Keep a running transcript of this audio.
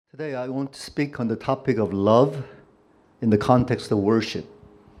Today I want to speak on the topic of love in the context of worship.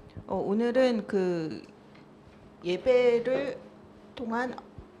 오늘은 그 예배를 통한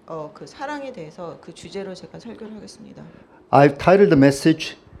그 사랑에 대해서 그 주제로 제가 설교를 하겠습니다. I've titled the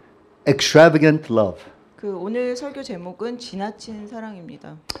message Extravagant Love. 그 오늘 설교 제목은 지나친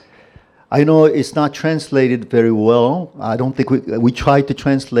사랑입니다. I know it's not translated very well. I don't think we tried to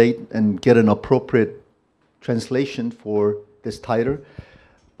translate and get an appropriate translation for this title,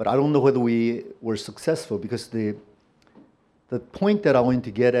 but I don't know whether we were successful because the point that I want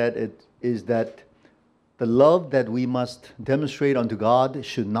to get at it is that the love that we must demonstrate unto God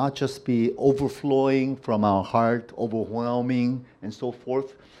should not just be overflowing from our heart, overwhelming, and so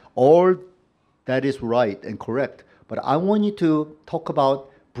forth. All that is right and correct. But I want you to talk about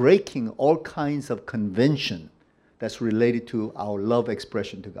breaking all kinds of convention that's related to our love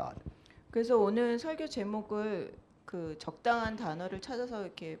expression to God. 그래서 오늘 설교 제목을 그 적당한 단어를 찾아서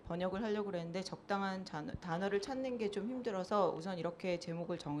이렇게 번역을 하려고 그랬는데 적당한 단어를 찾는 게 좀 힘들어서 우선 이렇게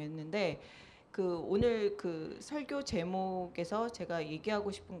제목을 정했는데 그 오늘 그 설교 제목에서 제가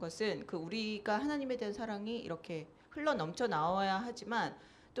얘기하고 싶은 것은 그 우리가 하나님에 대한 사랑이 이렇게 흘러 넘쳐 나와야 하지만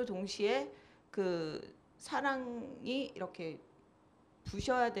또 동시에 그 사랑이 이렇게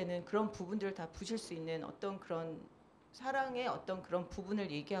부셔야 되는 그런 부분들을 다 부실 수 있는 어떤 그런 사랑의 어떤 그런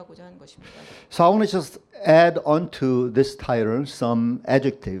부분을 얘기하고자 하는 것입니다. So I want to just add onto this title some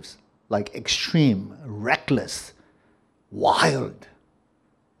adjectives like extreme, reckless, wild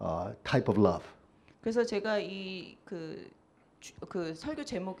type of love. 그래서 제가 이 그 설교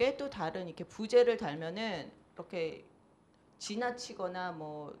제목에 또 다른 이렇게 부제를 달면은 이렇게 지나치거나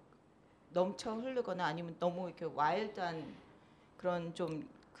뭐 넘쳐 흐르거나 아니면 너무 이렇게 와일드한 그런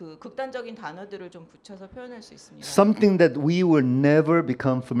좀 그 극단적인 단어들을 좀 붙여서 표현할 수 있습니다. Something that we will never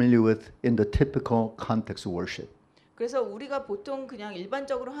become familiar with in the typical context of worship. 그래서 우리가 보통 그냥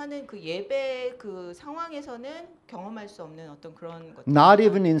일반적으로 하는 그 예배 그 상황에서는 경험할 수 없는 어떤 그런 것들. Not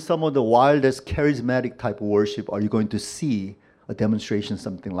even in some of the wildest charismatic type of worship are you going to see a demonstration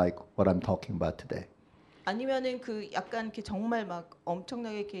something like what I'm talking about today. 아니면은 그 약간 이렇게 정말 막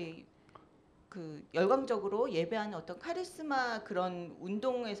엄청나게 이렇게 그 열광적으로 예배하는 어떤 카리스마 그런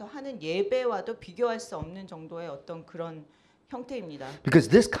운동에서 하는 예배와도 비교할 수 없는 정도의 어떤 그런 형태입니다. Because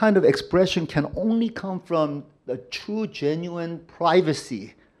this kind of expression can only come from the true, genuine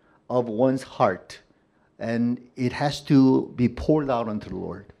privacy of one's heart, and it has to be poured out unto the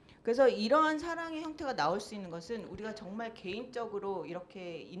Lord. 그래서 이러한 사랑의 형태가 나올 수 있는 것은 우리가 정말 개인적으로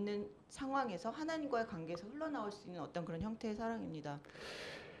이렇게 있는 상황에서 하나님과의 관계에서 흘러나올 수 있는 어떤 그런 형태의 사랑입니다.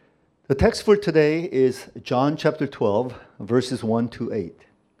 The text for today is John chapter 12, verses 1 to 8.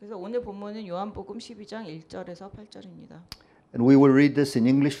 그래서 오늘 본문은 요한복음 12장 1절에서 8절입니다. And we will read this in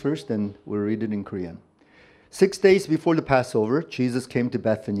English first, and we'll read it in Korean. 6 days before the Passover, Jesus came to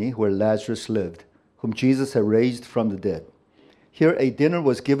Bethany, where Lazarus lived, whom Jesus had raised from the dead. Here a dinner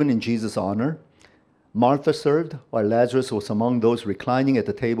was given in Jesus' honor. Martha served, while Lazarus was among those reclining at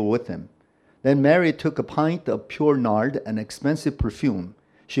the table with him. Then Mary took a pint of pure nard, an expensive perfume.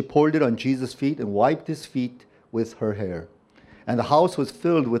 She poured it on Jesus' feet and wiped his feet with her hair. And the house was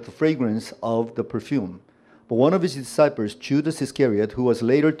filled with the fragrance of the perfume. But one of his disciples, Judas Iscariot, who was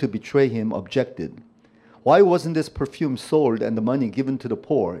later to betray him, objected. Why wasn't this perfume sold and the money given to the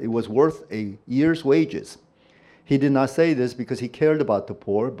poor? It was worth a year's wages. He did not say this because he cared about the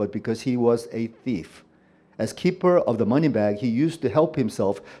poor, but because he was a thief. As keeper of the money bag, he used to help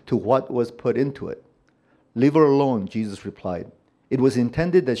himself to what was put into it. Leave her alone, Jesus replied. It was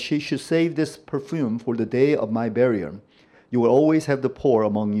intended that she should save this perfume for the day of my burial. You will always have the poor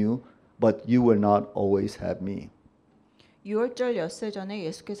among you, but you will not always have me. 6월절 엿새 전에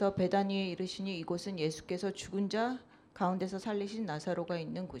예수께서 베다니에 이르시니 이곳은 예수께서 죽은 자 가운데서 살리신 나사로가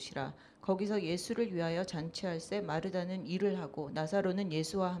있는 곳이라. 거기서 예수를 위하여 잔치할새 마르다는 일을 하고 나사로는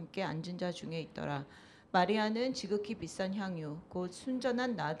예수와 함께 앉은 자 중에 있더라. 마리아는 지극히 비싼 향유 곧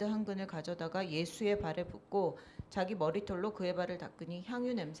순전한 나드 한 근을 가져다가 예수의 발에 붓고 자기 머리털로 그의 발을 닦으니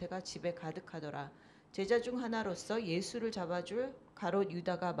향유 냄새가 집에 가득하더라. 제자 중 하나로서 예수를 잡아줄 가롯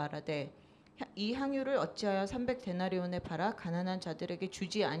유다가 말하되 이 향유를 어찌하여 300데나리온에 팔아 가난한 자들에게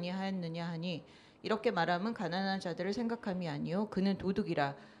주지 아니하였느냐 하니 이렇게 말하면 가난한 자들을 생각함이 아니요 그는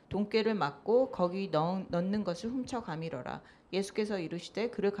도둑이라 돈꾀를 맞고 거기 넣는 것을 훔쳐 가미러라. 예수께서 이르시되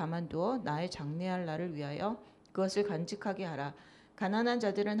그를 가만두어 나의 장례할 날을 위하여 그것을 간직하게 하라. 가난한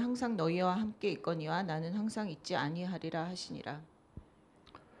자들은 항상 너희와 함께 있거니와 나는 항상 있지 아니하리라 하시니라.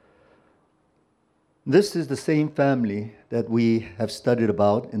 This is the same family that we have studied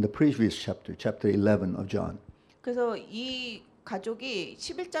about in the previous chapter, chapter 11 of John. 그래서 이 가족이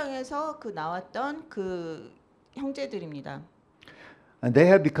 11장에서 그 나왔던 그 형제들입니다. And they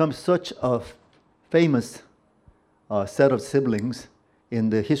have become such a famous set of siblings in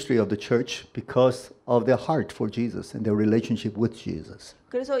the history of the church because of their heart for Jesus and their relationship with Jesus.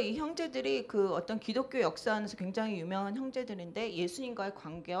 그래서 이 형제들이 그 어떤 기독교 역사 안에서 굉장히 유명한 형제들인데 예수님과의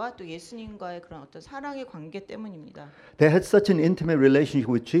관계와 또 예수님과의 그런 어떤 사랑의 관계 때문입니다. They had such an intimate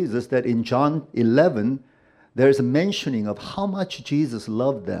relationship with Jesus that in John 11 there's a mentioning of how much Jesus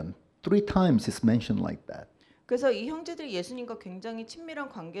loved them. 3 times it's mentioned like that. 그래서 이 형제들이 예수님과 굉장히 친밀한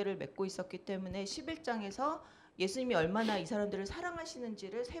관계를 맺고 있었기 때문에 11장에서 예수님이 얼마나 이 사람들을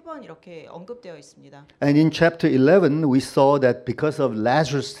사랑하시는지를 3번 이렇게 언급되어 있습니다. And in chapter 11 we saw that because of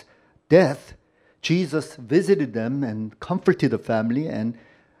Lazarus' death, Jesus visited them and comforted the family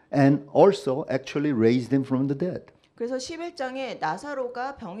and also actually raised him from the dead. 그래서 11장에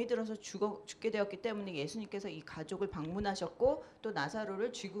나사로가 병이 들어서 죽게 되었기 때문에 예수님께서 이 가족을 방문하셨고 또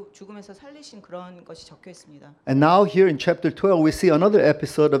나사로를 죽음에서 살리신 그런 것이 적혀 있습니다. And now here in chapter 12 we see another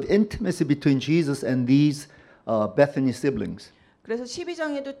episode of intimacy between Jesus and these Bethany siblings. 그래서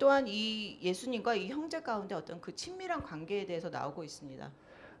 12장에도 또한 이 예수님과 이 형제 가운데 어떤 그 친밀한 관계에 대해서 나오고 있습니다.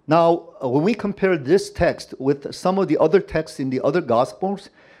 Now, when we compare this text with some of the other texts in the other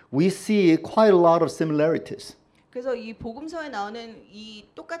gospels, we see quite a lot of similarities. 그래서 이 복음서에 나오는 이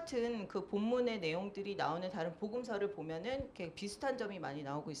똑같은 그 본문의 내용들이 나오는 다른 복음서를 보면은 이렇게 비슷한 점이 많이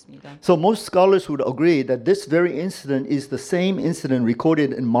나오고 있습니다. So most scholars would agree that this very incident is the same incident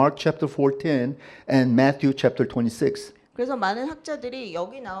recorded in Mark chapter 14 and Matthew chapter 26. 그래서 많은 학자들이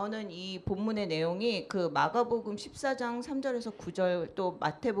여기 나오는 이 본문의 내용이 그 마가복음 14장 3절에서 9절 또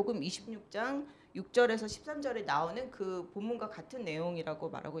마태복음 26장 6절에서 13절에 나오는 그 본문과 같은 내용이라고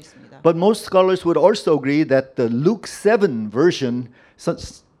말하고 있습니다. But most scholars would also agree that the Luke 7 version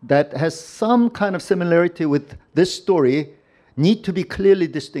that has some kind of similarity with this story need to be clearly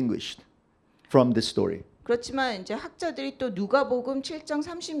distinguished from this story. 그렇지만 이제 학자들이 또 누가복음 7장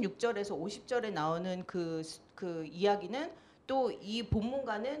 36절에서 50절에 나오는 그 이야기는 또 이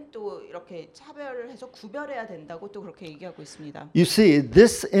본문과는 또 이렇게 차별을 해서 구별해야 된다고 또 그렇게 얘기하고 있습니다. You see,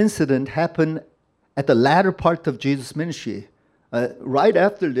 this incident happened at the latter part of Jesus' ministry. Right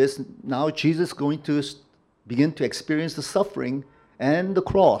after this, now Jesus is going to begin to experience the suffering and the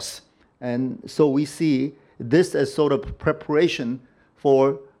cross. And so we see this as sort of preparation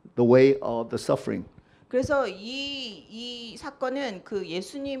for the way of the suffering. 그래서 이 사건은 그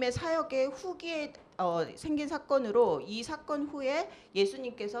예수님의 사역의 후기에 생긴 사건으로 이 사건 후에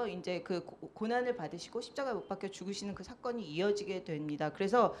예수님께서 이제 그 고난을 받으시고 십자가에 못 박혀 죽으시는 그 사건이 이어지게 됩니다.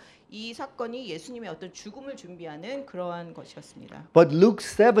 그래서 이 사건이 예수님의 어떤 죽음을 준비하는 그러한 것이었습니다. But Luke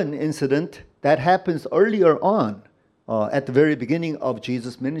 7 incident that happens earlier on at the very beginning of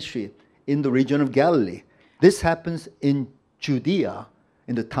Jesus' ministry in the region of Galilee. This happens in Judea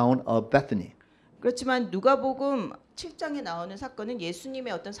in the town of Bethany. 그렇지만 누가복음 7장에 나오는 사건은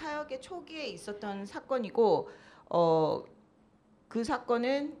예수님의 어떤 사역의 초기에 있었던 사건이고 그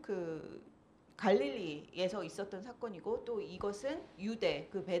사건은 그 갈릴리에서 있었던 사건이고 또 이것은 유대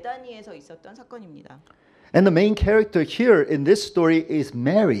그 베다니에서 있었던 사건입니다. And the main character here in this story is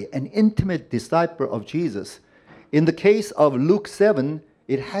Mary, an intimate disciple of Jesus. In the case of Luke 7,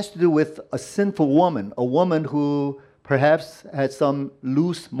 it has to do with a sinful woman, a woman who perhaps had some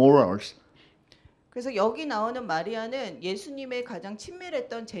loose morals. 그래서 여기 나오는 마리아는 예수님의 가장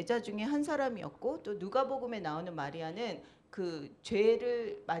친밀했던 제자 중에 한 사람이었고 또 누가복음에 나오는 마리아는 그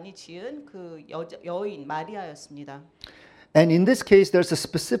죄를 많이 지은 그 여인 마리아였습니다. And in this case, there's a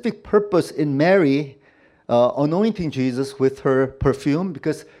specific purpose in Mary anointing Jesus with her perfume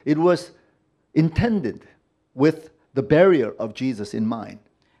because it was intended with the burial of Jesus in mind.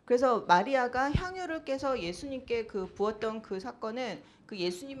 그래서 마리아가 향유를 깨서 예수님께 그 부었던 그 사건은 그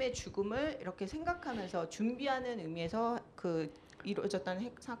예수님의 죽음을 이렇게 생각하면서 준비하는 의미에서 그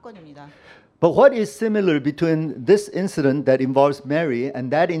이루어졌던 사건입니다. But what is similar between this incident that involves Mary and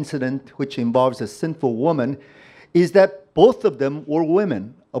that incident which involves a sinful woman is that both of them were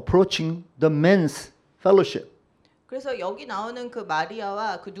women approaching the men's fellowship. 그래서 여기 나오는 그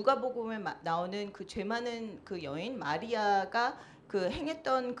마리아와 그 누가복음에 나오는 그 죄 많은 그 여인 마리아가 그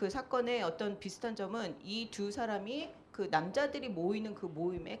행했던 그 사건의 어떤 비슷한 점은 이 두 사람이 그 남자들이 모이는 그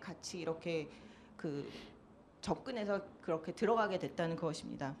모임에 같이 이렇게 그 접근해서 그렇게 들어가게 됐다는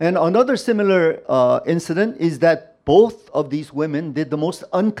것입니다. And another similar incident is that both of these women did the most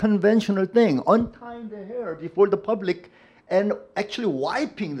unconventional thing, untying their hair before the public and actually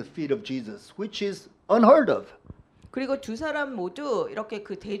wiping the feet of Jesus, which is unheard of. 그리고 두 사람 모두 이렇게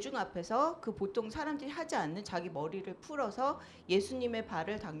그 대중 앞에서 그 보통 사람들이 하지 않는 자기 머리를 풀어서 예수님의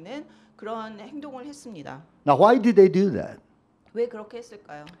발을 닦는 그런 행동을 했습니다. Now, why did they do that? 왜 그렇게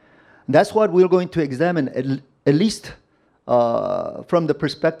했을까요? That's what we're going to examine at least from the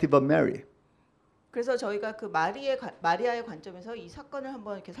perspective of Mary. 그래서 저희가 그 마리아의 관점에서 이 사건을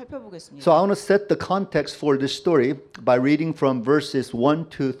한번 이렇게 살펴보겠습니다. So I want to set the context for this story by reading from verses 1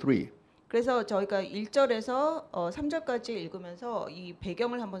 to 3. 그래서 저희가 1절에서 3절까지 읽으면서 이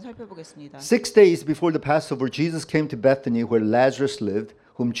배경을 한번 살펴보겠습니다. 6 days before the Passover, Jesus came to Bethany where Lazarus lived,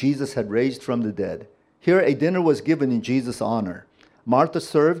 whom Jesus had raised from the dead. Here a dinner was given in Jesus' honor. Martha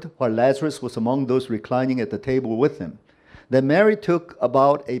served, while Lazarus was among those reclining at the table with him. Then Mary took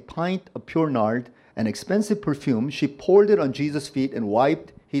about a pint of pure nard, an expensive perfume. She poured it on Jesus' feet and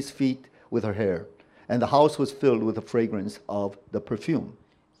wiped his feet with her hair. And the house was filled with the fragrance of the perfume.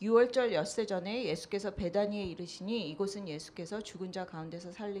 6월절 엿새 전에 예수께서 베다니에 이르시니 이곳은 예수께서 죽은 자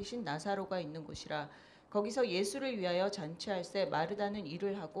가운데서 살리신 나사로가 있는 곳이라. 거기서 예수를 위하여 잔치할새 마르다는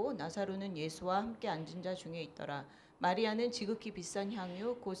일을 하고 나사로는 예수와 함께 앉은 자 중에 있더라. 마리아는 지극히 비싼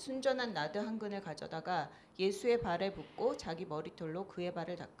향유 곧 순전한 나드 한 근을 가져다가 예수의 발에 붓고 자기 머리털로 그의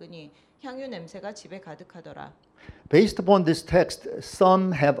발을 닦으니 향유 냄새가 집에 가득하더라. Based upon this text,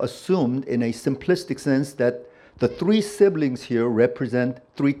 some have assumed in a simplistic sense that the three siblings here represent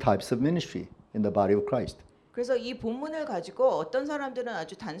three types of ministry in the body of Christ. 그래서 이 본문을 가지고 어떤 사람들은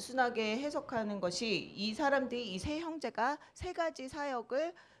아주 단순하게 해석하는 것이 이 사람들이 이 세 형제가 세 가지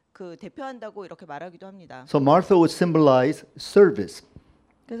사역을 그 대표한다고 이렇게 말하기도 합니다. So Martha would symbolize service.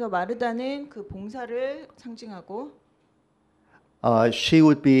 그래서 마르다는 그 봉사를 상징하고 She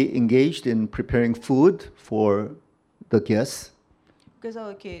would be engaged in preparing food for the guests. 그래서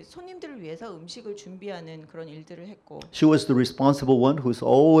이렇게 손님들을 위해서 음식을 준비하는 그런 일들을 했고 She was the responsible one who's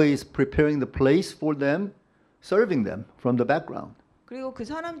always preparing the place for them, serving them from the background. 그리고 그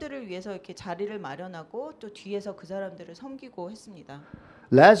사람들을 위해서 이렇게 자리를 마련하고 또 뒤에서 그 사람들을 섬기고 했습니다.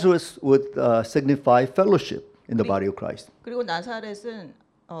 Lazarus would signify fellowship in the body of Christ. 그리고 나사로는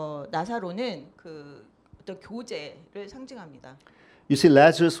그 어떤 교제를 상징합니다. You see,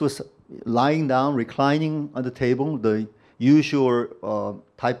 Lazarus was lying down, reclining on the table. The usual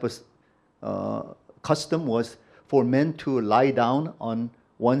type of custom was for men to lie down on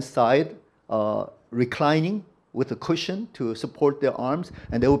one side, reclining with a cushion to support their arms,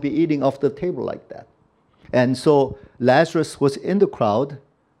 and they would be eating off the table like that. And so Lazarus was in the crowd,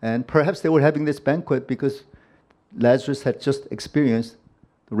 and perhaps they were having this banquet because Lazarus had just experienced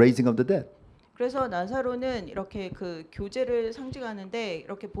the raising of the dead. 그래서 나사로는 이렇게 그 교제를 상징하는데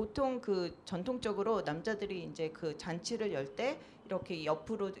이렇게 보통 그 전통적으로 남자들이 이제 그 잔치를 열 때 이렇게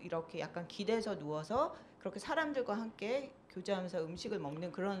옆으로 이렇게 약간 기대서 누워서 그렇게 사람들과 함께 교제하면서 음식을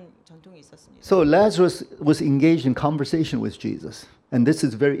먹는 그런 전통이 있었습니다. So Lazarus was engaged in conversation with Jesus, and this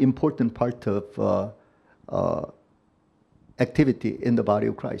is a very important part of activity in the body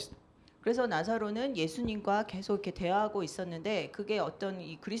of Christ. 그래서 나사로는 예수님과 계속 이렇게 대화하고 있었는데 그게 어떤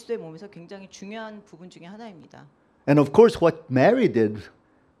이 그리스도의 몸에서 굉장히 중요한 부분 중에 하나입니다. And of course, what Mary did,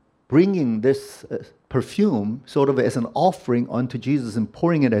 bringing this perfume sort of as an offering unto Jesus and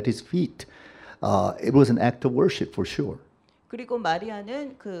pouring it at his feet, it was an act of worship for sure. 그리고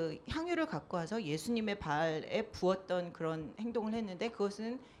마리아는 그 향유를 갖고 와서 예수님의 발에 부었던 그런 행동을 했는데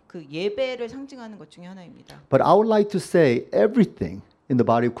그것은 그 예배를 상징하는 것 중에 하나입니다. But I would like to say everything in the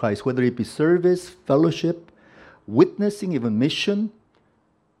body of Christ, whether it be service, fellowship, witnessing, even mission,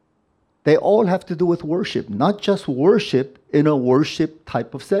 they all have to do with worship, not just worship in a worship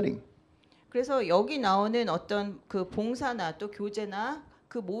type of setting. 그래서 여기 나오는 어떤 그 봉사나 또 교제나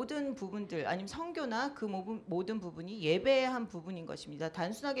그 모든 부분들 아니면 선교나 그 모든 부분이 예배의 한 부분인 것입니다.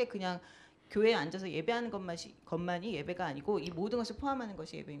 단순하게 그냥 교회에 앉아서 예배하는 것만이 예배가 아니고 이 모든 것을 포함하는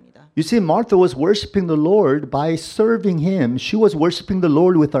것이 예배입니다. You see, Martha was worshiping the Lord by serving Him. She was worshiping the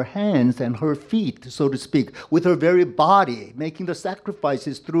Lord with her hands and her feet, so to speak, with her very body, making the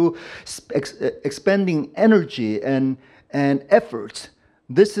sacrifices through expending energy and efforts.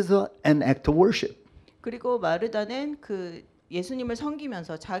 This is an act of worship. 그리고 마르다는 그 예수님을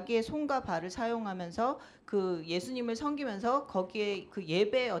섬기면서 자기의 손과 발을 사용하면서 그 예수님을 섬기면서 거기에 그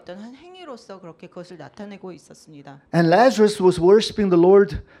예배의 어떤 한 행위로서 그렇게 그것을 나타내고 있었습니다. And Lazarus was worshiping the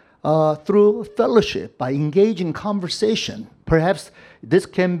Lord through fellowship, by engaging conversation. Perhaps this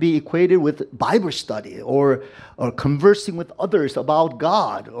can be equated with Bible study or conversing with others about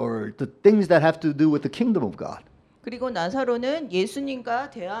God or the things that have to do with the kingdom of God. 그리고 나사로는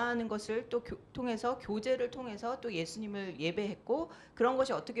예수님과 대화하는 것을 또 통해서 교제를 통해서 또 예수님을 예배했고 그런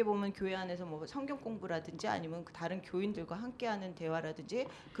것이 어떻게 보면 교회 안에서 뭐 성경 공부라든지 아니면 다른 교인들과 함께하는 대화라든지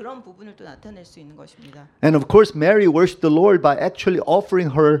그런 부분을 또 나타낼 수 있는 것입니다. And of course, Mary worshipped the Lord by actually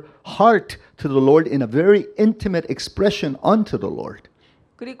offering her heart to the Lord in a very intimate expression unto the Lord.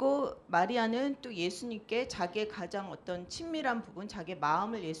 그리고 마리아는 또 예수님께 자기의 가장 어떤 친밀한 부분, 자기의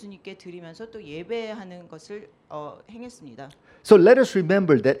마음을 예수님께 드리면서 또 예배하는 것을 행했습니다. So let us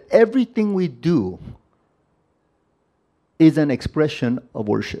remember that everything we do is an expression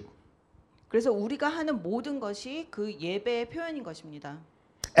of worship. 그래서 우리가 하는 모든 것이 그 예배의 표현인 것입니다.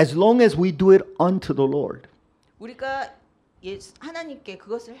 As long as we do it unto the Lord. 우리가 하나님께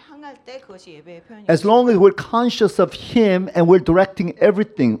그것을 향할 때 그것이 예배의 표현입니다. As long as we're conscious of Him and we're directing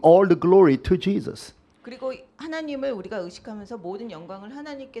everything, all the glory to Jesus. 그리고 하나님을 우리가 의식하면서 모든 영광을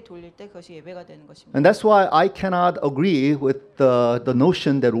하나님께 돌릴 때 그것이 예배가 되는 것입니다. And that's why I cannot agree with the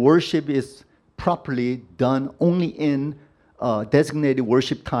notion that worship is properly done only in designated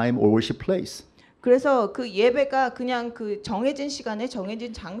worship time or worship place. 그래서 그 예배가 그냥 그 정해진 시간에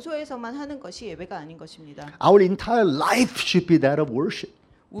정해진 장소에서만 하는 것이 예배가 아닌 것입니다. Our entire life should be that of worship.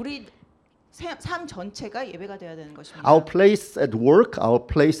 우리 삶 전체가 예배가 되어야 되는 것입니다. Our place at work, our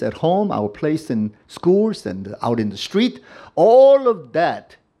place at home, our place in schools and out in the street, all of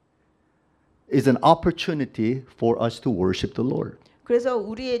that is an opportunity for us to worship the Lord. 그래서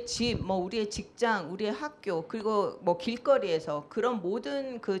우리의 집, 우리의 직장, 우리의 학교, 그리고 길거리에서 그런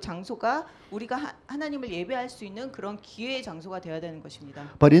모든 그 장소가 우리가 하나님을 예배할 수 있는 그런 기회의 장소가 되어야 되는 것입니다.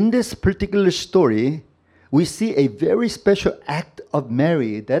 But in this particular story, we see a very special act of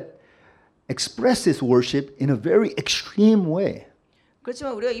Mary that expresses worship in a very extreme way.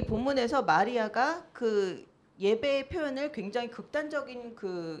 그렇지만 우리가 이 본문에서 마리아가 그 예배의 표현을 굉장히 극단적인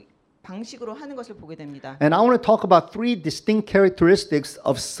그 방식으로 하는 것을 보게 됩니다. And I want to talk about three distinct characteristics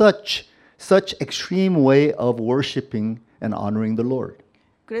of such extreme way of worshiping and honoring the Lord.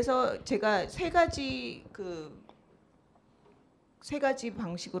 그래서 제가 세 가지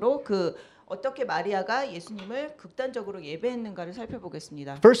방식으로 어떻게 마리아가 예수님을 극단적으로 예배했는가를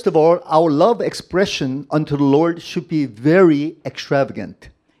살펴보겠습니다. First of all, our love expression unto the Lord should be very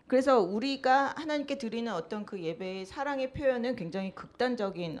extravagant. 그래서 우리가 하나님께 드리는 어떤 그 예배의 사랑의 표현은 굉장히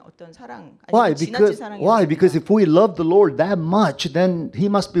극단적인 어떤 사랑, 아니면 지나친 사랑이 Why? Because if we love the Lord that much, then He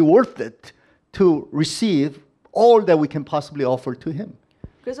must be worth it to receive all that we can possibly offer to Him.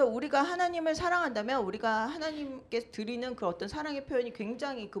 그래서 우리가 하나님을 사랑한다면 우리가 하나님께 드리는 그 어떤 사랑의 표현이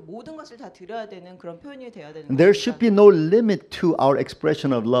굉장히 그 모든 것을 다 드려야 되는 그런 표현이 되어야 되는 There 것입니다. should be no limit to our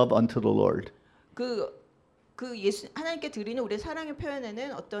expression of love unto the Lord. 하나님께 드리는 우리의 사랑의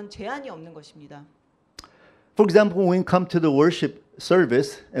표현에는 어떤 제한이 없는 것입니다. For example, when we come to the worship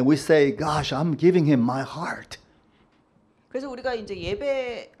service and we say, "Gosh, I'm giving Him my heart." 그래서 우리가 이제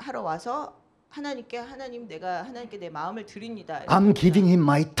예배하러 와서 하나님 내가 하나님께 내 마음을 드립니다. I'm giving Him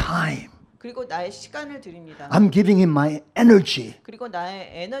my time. 그리고 나의 시간을 드립니다. I'm giving Him my energy. 그리고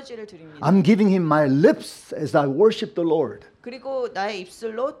나의 에너지를 드립니다. I'm giving Him my lips as I worship the Lord. 그리고 나의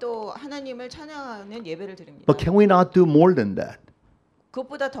입술로 또 하나님을 찬양하는 예배를 드립니다. But can we not do more than that?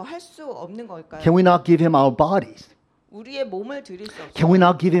 그것보다 더 할 수 없는 걸까요? Can we not give Him our bodies? 우리의 몸을 드릴 수 없어요. Can we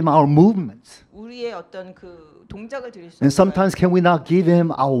not give Him our movements? 우리의 어떤 그 동작을 드릴 수 And 없어요. sometimes can we not give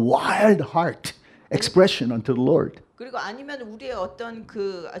Him our wild heart expression unto the Lord? 그리고 아니면 우리의 어떤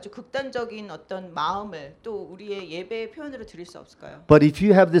그 아주 극단적인 어떤 마음을 또 우리의 예배의 표현으로 드릴 수 없을까요? But if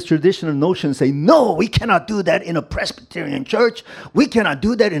you have this traditional notion, say, no, we cannot do that in a Presbyterian church, we cannot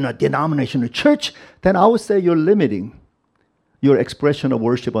do that in a denominational church, then I would say you're limiting your expression of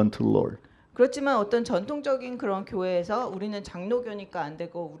worship unto the Lord. 그렇지만 어떤 전통적인 그런 교회에서 우리는 장로교니까 안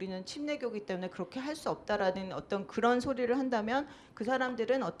되고 우리는 침례교기 때문에 그렇게 할 수 없다라는 어떤 그런 소리를 한다면 그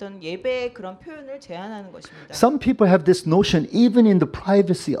사람들은 어떤 예배의 그런 표현을 제한하는 것입니다. Some people have this notion even in the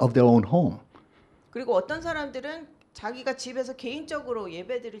privacy of their own home. 그리고 어떤 사람들은 자기가 집에서 개인적으로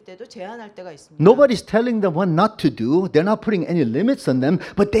예배 드릴 때도 제한할 때가 있습니다. Nobody's telling them what not to do. They're not putting any limits on them,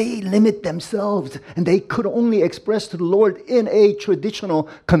 but they limit themselves and they could only express to the Lord in a traditional,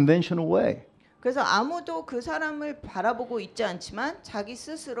 conventional way. 그래서 아무도 그 사람을 바라보고 있지 않지만 자기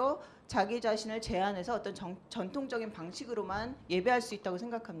스스로 자기 자신을 제한해서 어떤 전통적인 방식으로만 예배할 수 있다고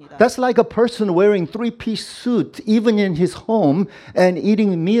생각합니다. That's like a person wearing three-piece suit even in his home and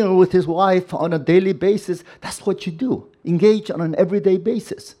eating a meal with his wife on a daily basis. That's what you do. Engage on an everyday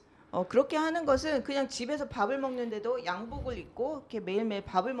basis. 그렇게 하는 것은 그냥 집에서 밥을 먹는데도 양복을 입고 이렇게 매일매일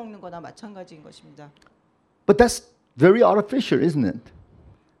밥을 먹는 거나 마찬가지인 것입니다. But that's very artificial, isn't it?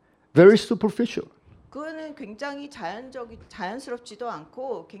 Very superficial. 그거는 굉장히 자연스럽지도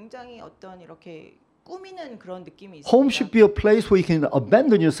않고 굉장히 어떤 이렇게 꾸미는 그런 느낌이 있습니다. Home should be a place where you can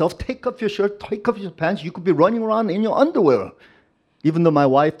abandon yourself, take off your shirt, take off your pants. You could be running around in your underwear. Even though my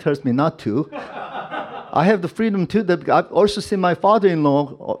wife tells me not to. I have the freedom to. I've also seen my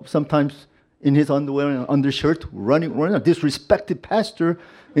father-in-law sometimes in his underwear and undershirt running a disrespected pastor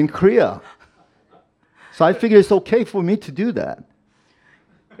in Korea. So I figure it's okay for me to do that.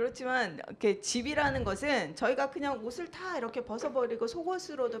 그렇지만 이렇게 집이라는 것은 저희가 그냥 옷을 다 이렇게 벗어버리고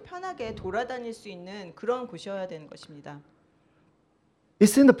속옷으로도 편하게 돌아다닐 수 있는 그런 곳이어야 되는 것입니다.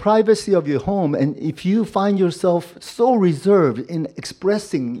 It's in the privacy of your home, and if you find yourself so reserved in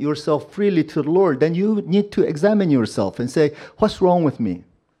expressing yourself freely to the Lord, then you need to examine yourself and say, what's wrong with me?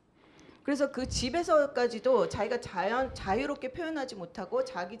 그래서 그 집에서까지도 자기가 자유롭게 표현하지 못하고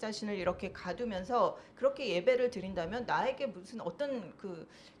자기 자신을 이렇게 가두면서 그렇게 예배를 드린다면 나에게 무슨 어떤 그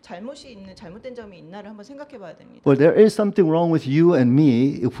잘못된 점이 있나를 한번 생각해 봐야 됩니다. Well, there is something wrong with you and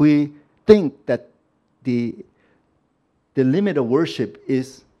me if we think that the limit of worship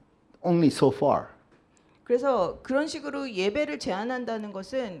is only so far. 그래서 그런 식으로 예배를 제한한다는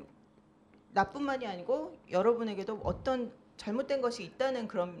것은 나뿐만이 아니고 여러분에게도 어떤 잘못된 것이 있다는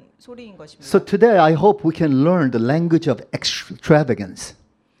그런 소리인 것입니다. So today I hope we can learn the language of extravagance.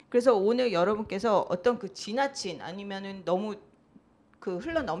 그래서 오늘 여러분께서 어떤 그 지나친 아니면은 너무 그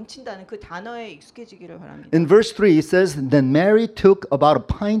흘러 넘친다는 그 단어에 익숙해지기를 바랍니다. In verse 3 it says, Then Mary took about a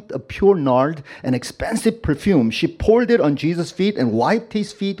pint of pure nard, an expensive perfume. She poured it on Jesus' feet and wiped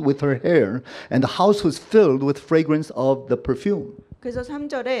his feet with her hair, and the house was filled with fragrance of the perfume. 그래서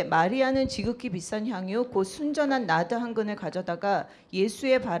 3절에 마리아는 지극히 비싼 향유 곧 순전한 나드 한 근을 가져다가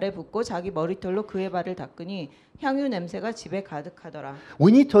예수의 발에 붓고 자기 머리털로 그의 발을 닦으니 향유 냄새가 집에 가득하더라.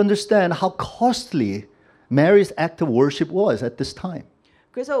 We need to understand how costly Mary's act of worship was at this time.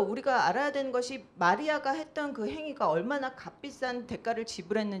 그래서 우리가 알아야 되는 것이 마리아가 했던 그 행위가 얼마나 값비싼 대가를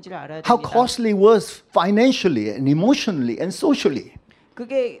지불했는지를 알아야 How 됩니다. costly it was financially and emotionally and socially.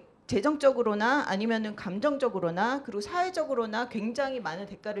 그게 재정적으로나 아니면은 감정적으로나 그리고 사회적으로나 굉장히 많은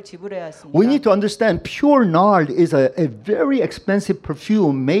대가를 지불해야 했습니다. We need to understand pure nard is a very expensive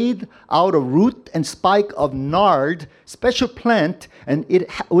perfume made out of root and spike of nard, special plant, and it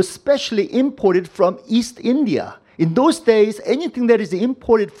was specially imported from East India. In those days, anything that is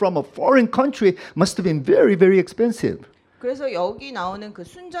imported from a foreign country must have been very, very expensive. 그래서 여기 나오는 그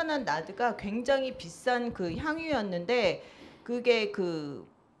순전한 나드가 굉장히 비싼 그 향유였는데 그게 그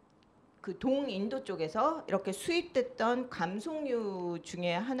동인도 쪽에서 이렇게 수입됐던 감송유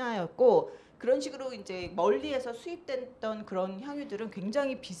중에 하나였고 그런 식으로 이제 멀리에서 수입됐던 그런 향유들은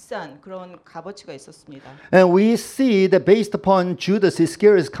굉장히 비싼 그런 값어치가 있었습니다. And we see that based upon Judas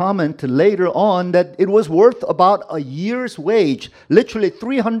Iscariot's comment later on that it was worth about a year's wage, literally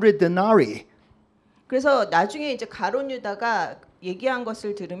 300 denarii. 그래서 나중에 이제 가룟 유다가 얘기한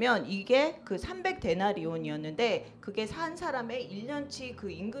것을 들으면 이게 그 300데나리온이었는데 그게 한 사람의 1년치 그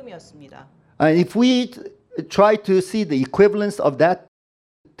임금이었습니다. And if we try to see the equivalence of that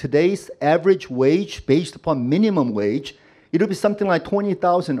today's average wage based upon minimum wage, it would be something like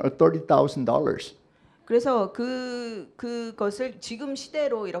 $20,000 or $30,000. 그래서 그것을 지금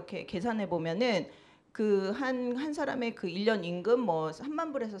시대로 이렇게 계산해 보면은 그 한 사람의 그 1년 임금 뭐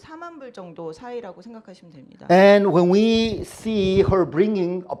 3만 불에서 4만 불 정도 사이라고 생각하시면 됩니다. And when we see her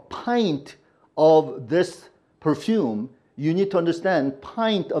bringing a pint of this perfume, you need to understand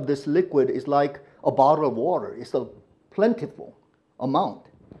pint of this liquid is like a bottle of water. It's a plentiful amount.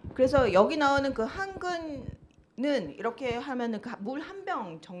 그래서 여기 나오는 그 한 근은 이렇게 하면은 물 한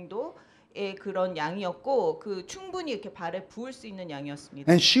병 정도의 그런 양이었고 그 충분히 이렇게 발에 부을 수 있는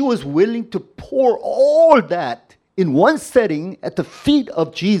양이었습니다. And she was willing to pour all that in one setting at the feet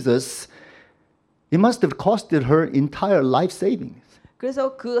of Jesus. It must have costed her entire life savings.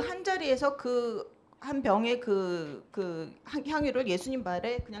 그래서 그 한 자리에서 그 한 병의 그 향유를 예수님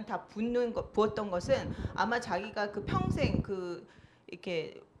발에 그냥 다 부었던 것은 아마 자기가 그 평생 그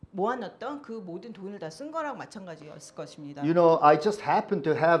이렇게 모아놨던 그 모든 돈을 다 쓴 거랑 마찬가지였을 것입니다. You know, I just happened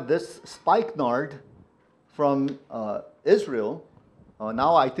to have this spikenard from Israel.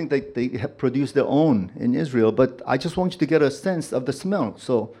 Now I think they have produced their own in Israel, but I just want you to get a sense of the smell.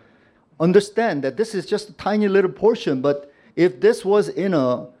 So understand that this is just a tiny little portion, but if this was in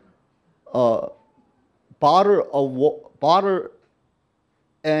a bottle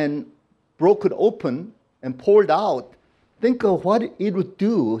and broken open and poured out, think of what it would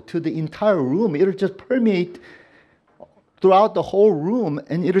do to the entire room. It would just permeate throughout the whole room,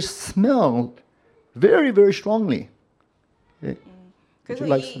 and it would smell very, very strongly. Would you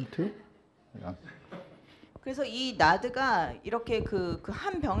like some too? Yeah. 그래서 이 나드가 이렇게 그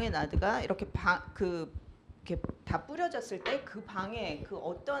한 병의 나드가 이렇게 이렇게 다 뿌려졌을 때 그 방에 그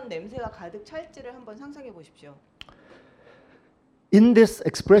어떤 냄새가 가득 찰지를 한번 상상해 보십시오. In this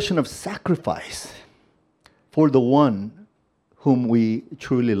expression of sacrifice for the one whom we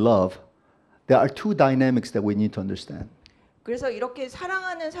truly love, there are two dynamics that we need to understand. 그래서 이렇게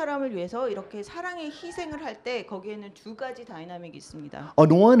사랑하는 사람을 위해서 이렇게 사랑의 희생을 할 때 거기에는 두 가지 다이나믹이 있습니다.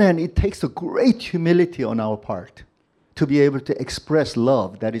 On one hand, it takes a great humility on our part to be able to express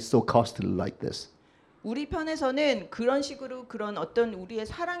love that is so costly like this. 우리 편에서는 그런 식으로 그런 어떤 우리의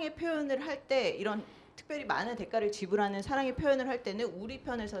사랑의 표현을 할 때 이런 특별히 많은 대가를 지불하는 사랑의 표현을 할 때는 우리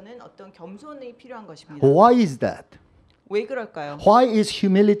편에서는 어떤 겸손이 필요한 것입니다. Why is that? 왜 그럴까요? Why is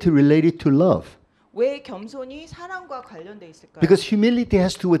humility related to love? 왜 겸손이 사랑과 관련돼 있을까요? Because humility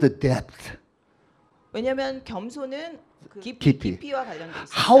has to do with the depth. 왜냐하면 겸손은 그 깊이. 깊이와 관련돼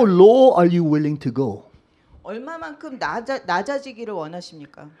있습니다. How low are you willing to go? 얼마만큼 낮아지기를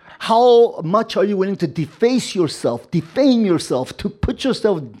원하십니까? How much are you willing to deface yourself, defame yourself, to put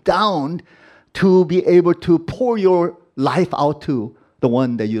yourself down to be able to pour your life out to the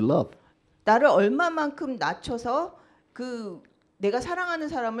one that you love? 나를 얼마만큼 낮춰서 그 내가 사랑하는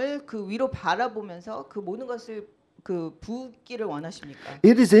사람을 그 위로 바라보면서 그 모든 것을 그 붓기를 원하십니까?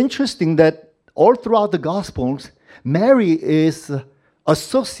 It is interesting that all throughout the Gospels, Mary is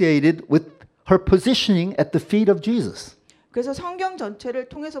associated with her positioning at the feet of Jesus. 그래서 성경 전체를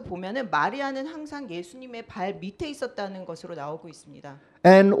통해서 보면은 마리아는 항상 예수님의 발 밑에 있었다는 것으로 나오고 있습니다.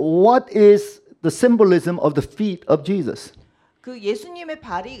 And what is the symbolism of the feet of Jesus? 그 예수님의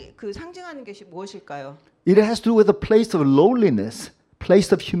발이 그 상징하는 것이 무엇일까요? It has to do with a place of lowliness,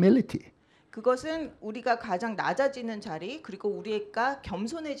 place of humility. 그것은 우리가 가장 낮아지는 자리 그리고 우리가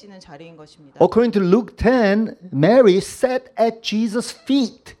겸손해지는 자리인 것입니다. According to Luke 10, Mary sat at Jesus'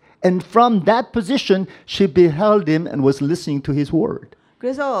 feet, and from that position she beheld him and was listening to his word.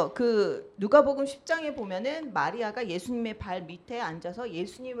 그래서 그 누가복음 10장에 보면은 마리아가 예수님의 발 밑에 앉아서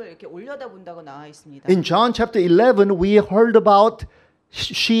예수님을 이렇게 올려다본다고 나와 있습니다. In John chapter 11, we heard about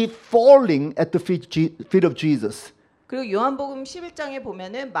she falling at the feet of Jesus. 그리고 요한복음 11장에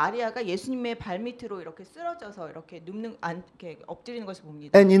보면은 마리아가 예수님의 발 밑으로 이렇게 쓰러져서 이렇게 눕는 이렇게 엎드리는 것을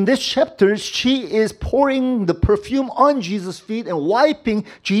봅니다. And in this chapter, she is pouring the perfume on Jesus' feet and wiping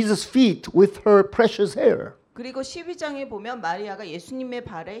Jesus' feet with her precious hair. 그리고 12장에 보면 마리아가 예수님의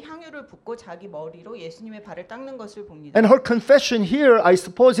발에 향유를 붓고 자기 머리로 예수님의 발을 닦는 것을 봅니다. And her confession here, I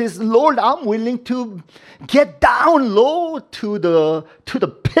suppose, is, Lord, I'm willing to get down low to the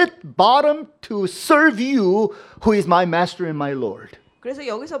pit bottom to serve you, who is my master and my Lord. 그래서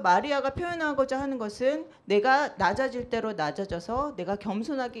여기서 마리아가 표현하고자 하는 것은 내가 낮아질 대로 낮아져서 내가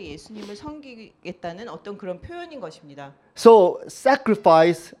겸손하게 예수님을 섬기겠다는 어떤 그런 표현인 것입니다. So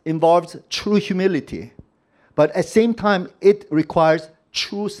sacrifice involves true humility, but at the same time, it requires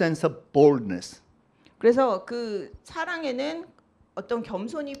true sense of boldness. 그래서 그 사랑에는 어떤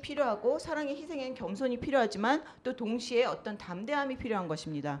겸손이 필요하고 사랑의 희생에는 겸손이 필요하지만 또 동시에 어떤 담대함이 필요한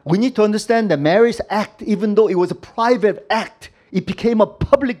것입니다. We need to understand that Mary's act, even though it was a private act, it became a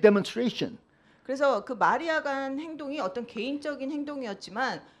public demonstration. 그래서 그 마리아가 한 행동이 어떤 개인적인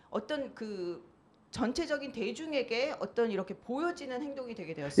행동이었지만 어떤 그 전체적인 대중에게 어떤 이렇게 보여지는 행동이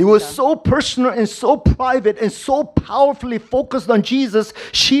되게 되었습니다. It was so personal and so private and so powerfully focused on Jesus,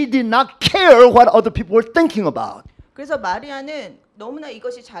 she did not care what other people were thinking about. 그래서 마리아는 너무나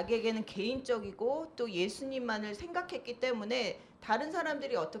이것이 자기에게는 개인적이고 또 예수님만을 생각했기 때문에 다른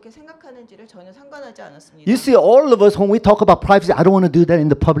사람들이 어떻게 생각하는지를 전혀 상관하지 않았습니다. You see, all of us, when we talk about privacy, I don't want to do that in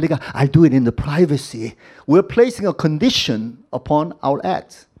the public, I'll do it in the privacy. We're placing a condition upon our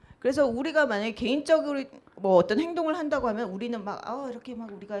acts. 그래서 우리가 만약에 개인적으로 뭐 어떤 행동을 한다고 하면 우리는 막 이렇게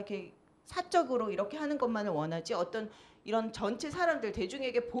막 우리가 이렇게 사적으로 이렇게 하는 것만을 원하지 어떤 이런 전체 사람들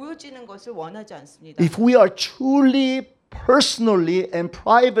대중에게 보여지는 것을 원하지 않습니다. If we are truly, personally, and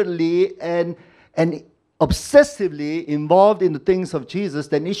privately, and obsessively involved in the things of Jesus,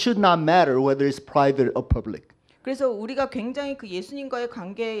 then it should not matter whether it's private or public. 그래서 우리가 굉장히 그 예수님과의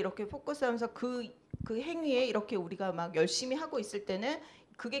관계에 이렇게 포커스하면서 그 행위에 이렇게 우리가 막 열심히 하고 있을 때는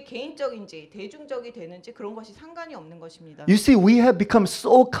그게 개인적인지 대중적이 되는지 그런 것이 상관이 없는 것입니다. You see, we have become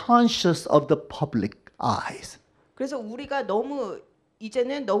so conscious of the public eyes. 그래서 우리가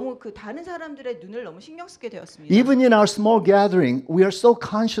이제는 너무 그 다른 사람들의 눈을 너무 신경 쓰게 되었습니다. Even in our small gathering, we are so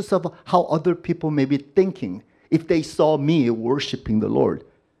conscious of how other people may be thinking if they saw me worshiping the Lord.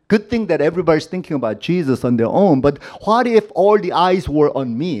 Good thing that everybody's thinking about Jesus on their own, but what if all the eyes were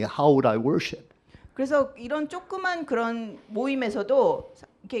on me? How would I worship? 그래서 이런 조그만 그런 모임에서도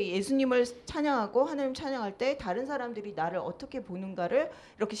이렇게 예수님을 찬양하고 하나님 찬양할 때 다른 사람들이 나를 어떻게 보는가를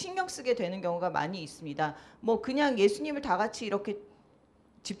이렇게 신경 쓰게 되는 경우가 많이 있습니다. 뭐 그냥 예수님을 다 같이 이렇게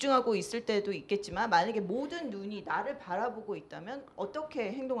집중하고 있을 때도 있겠지만 만약에 모든 눈이 나를 바라보고 있다면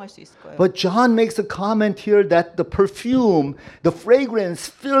어떻게 행동할 수 있을 거예요? But John makes a comment here that the perfume, the fragrance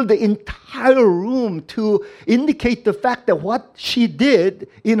filled the entire room to indicate the fact that what she did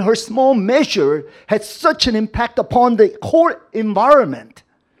in her small measure had such an impact upon the whole environment.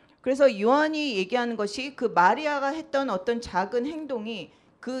 그래서 요한이 얘기하는 것이 그 마리아가 했던 어떤 작은 행동이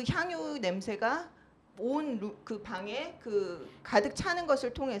그 향유 냄새가 온 그 방에 그 가득 차는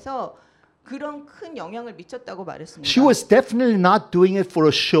것을 통해서 그런 큰 영향을 미쳤다고 말했습니다. She was definitely not doing it for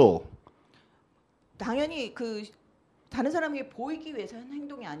a show. 당연히 그 다른 사람에게 보이기 위해서 한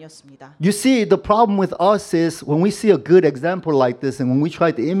행동이 아니었습니다. You see, the problem with us is when we see a good example like this and when we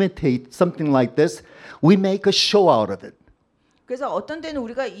try to imitate something like this, we make a show out of it. 그래서 어떤 때는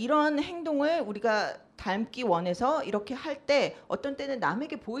우리가 이런 행동을 우리가 닮기 원해서 이렇게 할 때 어떤 때는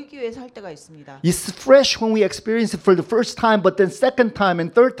남에게 보이기 위해서 할 때가 있습니다. It's fresh when we experience it for the first time, but then second time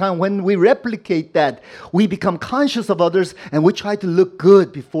and third time when we replicate that, we become conscious of others and we try to look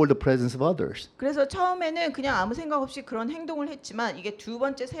good before the presence of others. 그래서 처음에는 그냥 아무 생각 없이 그런 행동을 했지만 이게 두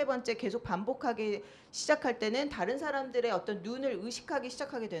번째, 세 번째 계속 반복하게 시작할 때는 다른 사람들의 어떤 눈을 의식하기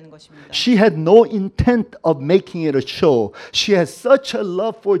시작하게 되는 것입니다. She had no intent of making it a show. She had such a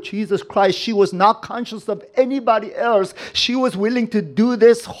love for Jesus Christ. She was not conscious of anybody else. She was willing to do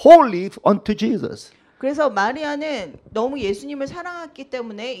this wholly unto Jesus. 그래서 마리아는 너무 예수님을 사랑했기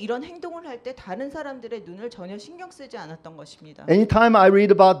때문에 이런 행동을 할 때 다른 사람들의 눈을 전혀 신경 쓰지 않았던 것입니다. Anytime I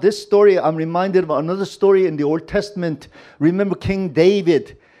read about this story, I'm reminded of another story in the Old Testament. Remember King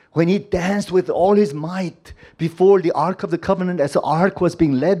David when he danced with all his might before the Ark of the Covenant as the Ark was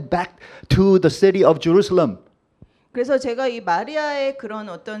being led back to the city of Jerusalem. 그래서 제가 이 마리아의 그런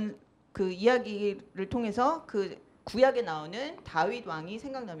어떤 그 이야기를 통해서 그 구약에 나오는 다윗 왕이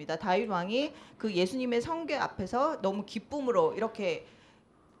생각납니다. 다윗 왕이 그 예수님의 성궤 앞에서 너무 기쁨으로 이렇게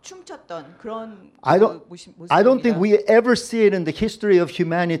춤췄던 그런 I don't think we ever see it in the history of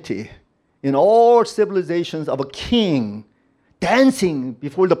humanity, in all civilizations, of a king dancing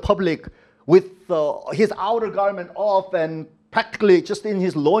before the public with his outer garment off and practically just in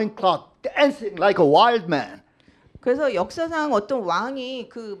his loincloth, dancing like a wild man. 그래서 역사상 어떤 왕이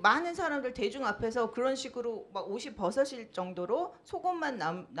그 많은 사람들 대중 앞에서 그런 식으로 막 옷이 벗어질 정도로 속옷만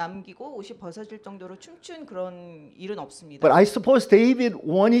남기고 옷이 벗어질 정도로 춤춘 그런 일은 없습니다. But I suppose David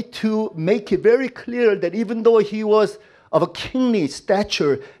wanted to make it very clear that even though he was of a kingly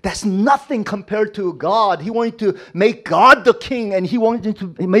stature, that's nothing compared to God. He wanted to make God the king and he wanted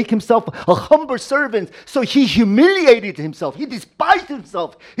to make himself a humble servant. So he humiliated himself. He despised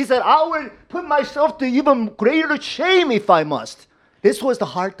himself. He said, I will put myself to even greater shame if I must. This was the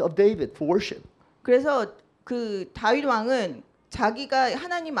heart of David for worship. 그래서 그 다윗 왕은 자기가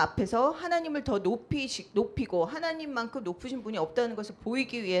하나님 앞에서 하나님을 더 높이고 하나님만큼 높으신 분이 없다는 것을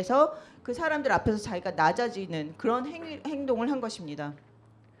보이기 위해서 그 사람들 앞에서 자기가 낮아지는 그런 행동을 한 것입니다.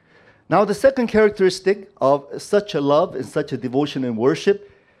 Now the second characteristic of such a love and such a devotion and worship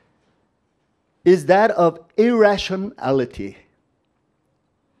is that of irrationality.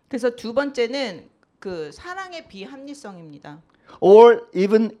 그래서 두 번째는 그 사랑의 비합리성입니다. Or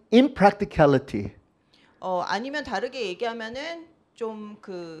even impracticality. 아니면 다르게 얘기하면은 좀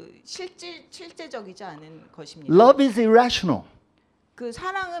그 실제적이지 않은 것입니다. Love is irrational. 그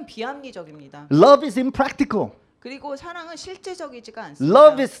사랑은 비합리적입니다. Love is impractical. 그리고 사랑은 실제적이지가 않습니다.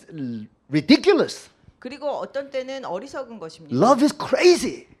 Love is ridiculous. 그리고 어떤 때는 어리석은 것입니다. Love is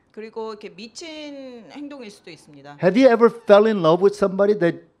crazy. 그리고 이렇게 미친 행동일 수도 있습니다. Have you ever fell in love with somebody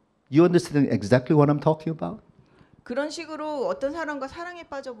that you understand exactly what I'm talking about? 그런 식으로 어떤 사람과 사랑에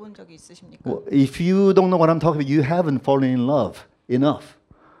빠져본 적이 있으십니까? Well, if you don't know what I'm talking about, you haven't fallen in love enough.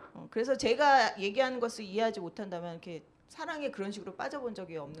 그래서 제가 얘기하는 것을 이해하지 못한다면 이렇게 사랑에 그런 식으로 빠져본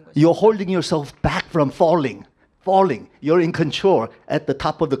적이 없는 것입니다. You're holding yourself back from falling. You're in control at the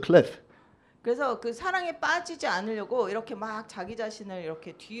top of the cliff. 그래서 그 사랑에 빠지지 않으려고 이렇게 막 자기 자신을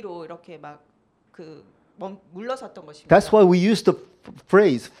이렇게 뒤로 이렇게 막 그 물러섰던 것입니다. That's why we use the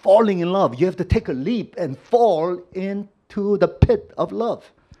phrase falling in love. You have to take a leap and fall into the pit of love.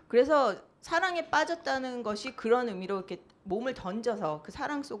 그래서 사랑에 빠졌다는 것이 그런 의미로 이렇게 몸을 던져서 그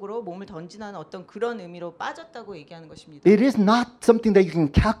사랑 속으로 몸을 던지는 어떤 그런 의미로 빠졌다고 얘기하는 것입니다. It is not something that you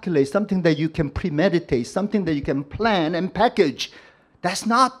can calculate, something that you can premeditate, something that you can plan and package. That's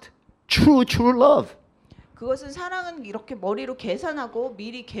not true love. 그것은 사랑은 이렇게 머리로 계산하고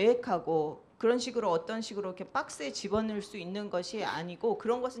미리 계획하고 그런 식으로 어떤 식으로 이렇게 박스에 집어넣을 수 있는 것이 아니고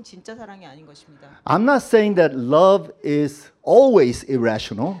그런 것은 진짜 사랑이 아닌 것입니다. I'm not saying that love is always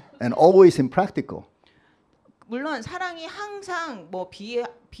irrational and always impractical. 물론 사랑이 항상 뭐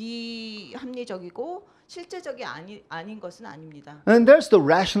비합리적이고 실제적이 아닌 것은 아닙니다. And there's the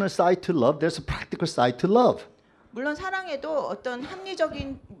rational side to love, there's a practical side to love. 물론 사랑에도 어떤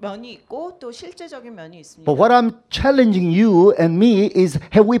합리적인 면이 있고 또 실제적인 면이 있습니다. But what I'm challenging you and me is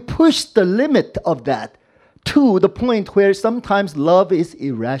have we pushed the limit of that to the point where sometimes love is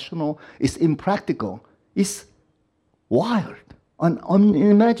irrational, it's impractical, it's wild,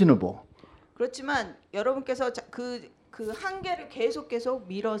 unimaginable. 그렇지만 여러분께서 그 그 한계를 계속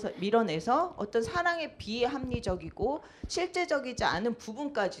밀어내서 어떤 사랑의 비합리적이고 실제적이지 않은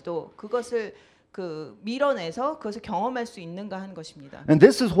부분까지도 그것을 그 밀어내서 그것을 경험할 수 있는가 하는 것입니다. And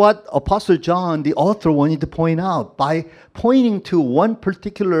this is what Apostle John, the author, wanted to point out by pointing to one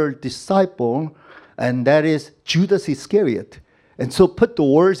particular disciple, and that is Judas Iscariot. And so put the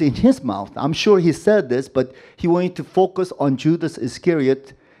words in his mouth. I'm sure he said this, but he wanted to focus on Judas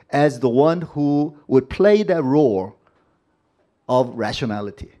Iscariot as the one who would play that role of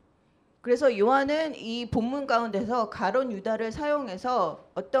rationality. 그래서 요한은 이 본문 가운데서 가론 유다를 사용해서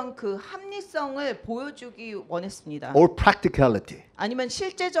어떤 그 합리성을 보여주기 원했습니다. Or practicality. 아니면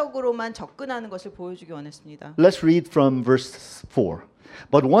실제적으로만 접근하는 것을 보여주기 원했습니다. Let's read from verse 4.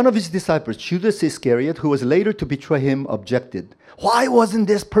 But one of his disciples, Judas Iscariot, who was later to betray him, objected. Why wasn't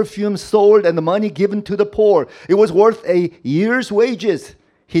this perfume sold and the money given to the poor? It was worth a year's wages.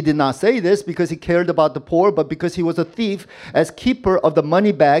 He did not say this because he cared about the poor, but because he was a thief. As keeper of the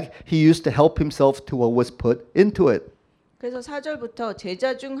money bag, he used to help himself to what was put into it. 그래서 4절부터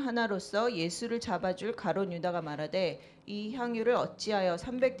제자 중 하나로서 예수를 잡아줄 가론 유다가 말하되 이 향유를 어찌하여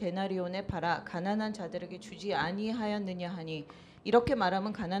 300데나리온에 팔아 가난한 자들에게 주지 아니하였느냐 하니 이렇게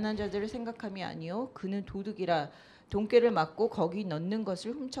말하면 가난한 자들을 생각함이 아니요 그는 도둑이라 돈꾀를 맞고 거기 넣는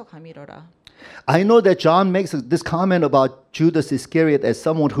것을 훔쳐 가미러라. I know that John makes this comment about Judas Iscariot as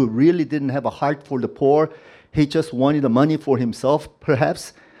someone who really didn't have a heart for the poor. He just wanted the money for himself,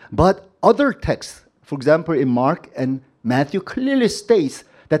 perhaps. But other texts, for example, in Mark and Matthew, clearly states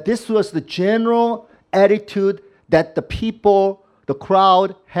that this was the general attitude that the people, the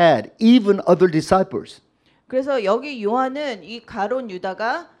crowd had, even other disciples. 그래서 여기 요한은 이 가론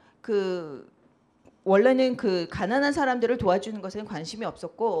유다가 원래는 그 가난한 사람들을 도와주는 것에는 관심이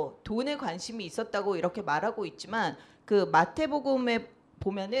없었고 돈에 관심이 있었다고 이렇게 말하고 있지만 그 마태복음에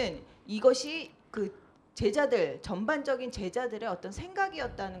보면은 이것이 그 제자들 전반적인 제자들의 어떤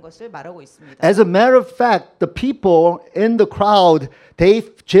생각이었다는 것을 말하고 있습니다. As a matter of fact, the people in the crowd, they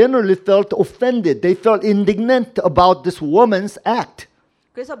generally felt offended. They felt indignant about this woman's act.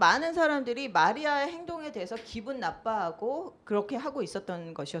 그래서 많은 사람들이 마리아의 행동에 대해서 기분 나빠하고 그렇게 하고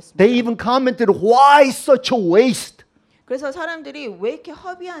있었던 것이었습니다. They even commented, "Why such a waste? 그래서 사람들이 왜 이렇게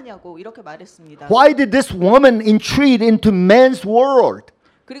허비하냐고 이렇게 말했습니다. Why did this woman intrude into man's world?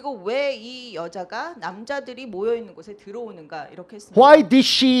 그리고 왜 이 여자가 남자들이 모여 있는 곳에 들어오는가 이렇게 했습니다. Why did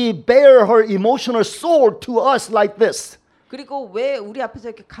she bare her emotional soul to us like this? 그리고 왜 우리 앞에서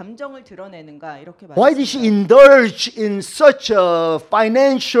이렇게 감정을 드러내는가 이렇게 Why did she 말했습니다. indulge in such a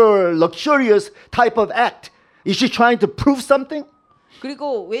financial, luxurious type of act? Is she trying to prove something?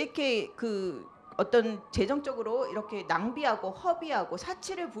 그리고 왜 이렇게 그 어떤 재정적으로 이렇게 낭비하고 허비하고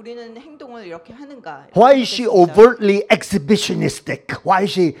사치를 부리는 행동을 이렇게 하는가? Why is she 생각했습니다. overtly exhibitionistic? Why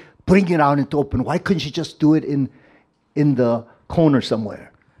is she bringing it out into open? Why couldn't she just do it in the corner somewhere?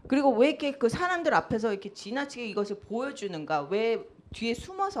 그리고 왜 이렇게 그 사람들 앞에서 이렇게 지나치게 이것을 보여주는가? 왜 뒤에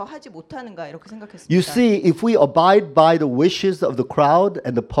숨어서 하지 못하는가? 이렇게 생각했습니다. You see, if we abide by the wishes of the crowd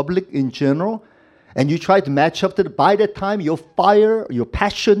and the public in general, and you try to match up to it, by that time, your fire, your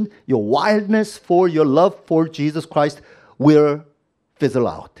passion, your wildness for your love for Jesus Christ will fizzle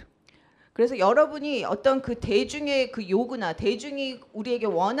out. 그래서 여러분이 어떤 그 대중의 그 요구나 대중이 우리에게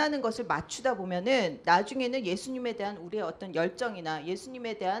원하는 것을 맞추다 보면은 나중에는 예수님에 대한 우리의 어떤 열정이나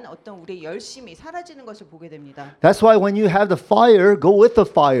예수님에 대한 어떤 우리의 열심이 사라지는 것을 보게 됩니다. That's why when you have the fire, go with the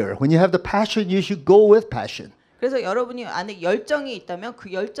fire. When you have the passion, you should go with passion. 그래서 여러분이 안에 열정이 있다면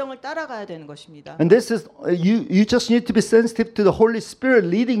그 열정을 따라가야 되는 것입니다. And this is, you just need to be sensitive to the Holy Spirit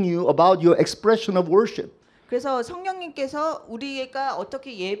leading you about your expression of worship. 그래서 성령님께서 우리가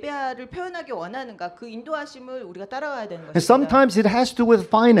어떻게 예배를 표현하기 원하는가 그 인도하심을 우리가 따라가야 되는 And 것입니다. sometimes it has to do with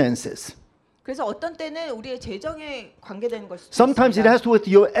finances. 그래서 어떤 때는 우리의 재정에 관계되는 것일 수도 Sometimes it 있습니다. has to do with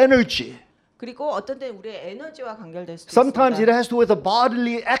your energy. 그리고 어떤 때는 우리의 에너지와 관계될 수도 Sometimes 있습니다. it has to do with the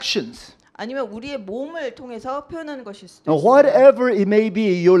bodily actions. 아니면 우리의 몸을 통해서 표현하는 것일 수도 Now, 있습니다. whatever it may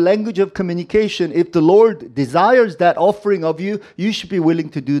be, your language of communication, if the Lord desires that offering of you, you should be willing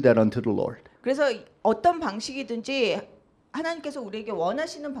to do that unto the Lord. 그래서 어떤 방식이든지 하나님께서 우리에게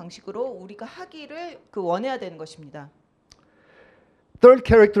원하시는 방식으로 우리가 하기를 그 원해야 되는 것입니다. Third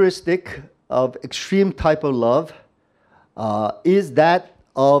characteristic of extreme type of love is that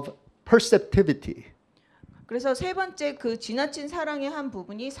of perceptivity. 그래서 세 번째 그 지나친 사랑의 한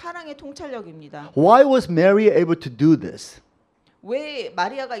부분이 사랑의 통찰력입니다. Why was Mary able to do this? 왜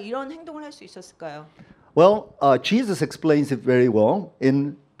마리아가 이런 행동을 할 수 있었을까요? Well, Jesus explains it very well.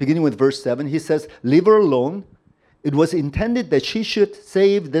 In beginning with verse 7, he says, "Leave her alone. It was intended that she should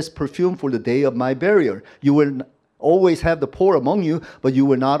save this perfume for the day of my burial. You will always have the poor among you, but you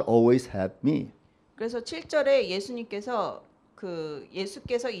will not always have me." 그래서 7절에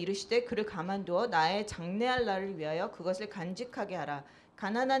예수께서 이르시되 그를 가만두어 나의 장래할 날을 위하여 그것을 간직하게 하라.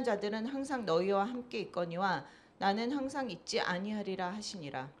 가난한 자들은 항상 너희와 함께 있거니와 나는 항상 있지 아니하리라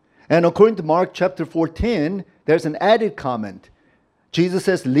하시니라. And according to Mark chapter 14, there's an added comment. Jesus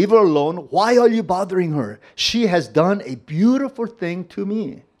says, "Leave her alone. Why are you bothering her? She has done a beautiful thing to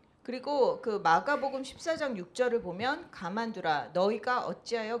me." 그리고 그 마가복음 14장 6절을 보면 가만두라 너희가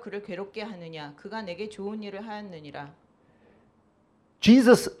어찌하여 그를 괴롭게 하느냐 그가 내게 좋은 일을 하였느니라.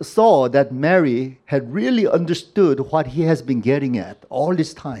 Jesus saw that Mary had really understood what he has been getting at all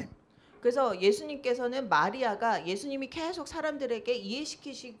this time. 그래서 예수님께서는 마리아가 예수님이 계속 사람들에게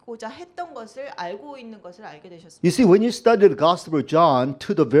이해시키시고자 했던 것을 알고 있는 것을 알게 되셨습니다. You see, when you study the Gospel of John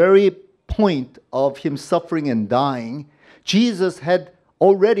to the very point of him suffering and dying, Jesus had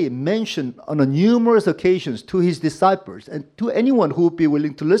already mentioned on a numerous occasions to his disciples and to anyone who would be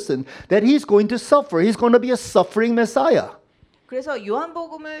willing to listen that he's going to suffer. He's going to be a suffering Messiah. 그래서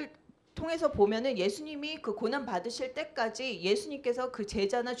요한복음을 통해서 보면은 예수님이 그 고난 받으실 때까지 예수님께서 그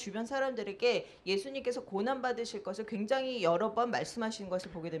제자나 주변 사람들에게 예수님께서 고난 받으실 것을 굉장히 여러 번 말씀하신 것을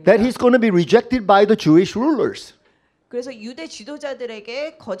보게 됩니다. That he's going to be rejected by the Jewish rulers. 그래서 유대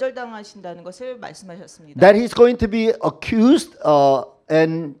지도자들에게 거절당하신다는 것을 말씀하셨습니다. That he's going to be accused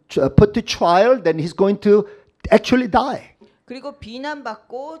and put to trial, then he's going to actually die. 그리고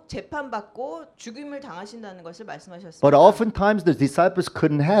비난받고 재판받고 죽임을 당하신다는 것을 말씀하셨습니다. But oftentimes the disciples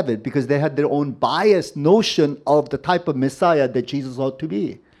couldn't have it because they had their own biased notion of the type of Messiah that Jesus ought to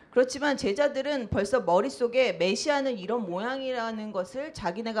be. 그렇지만 제자들은 벌써 머릿속에 메시아는 이런 모양이라는 것을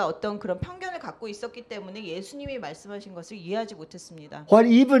자기네가 어떤 그런 편견을 갖고 있었기 때문에 예수님이 말씀하신 것을 이해하지 못했습니다.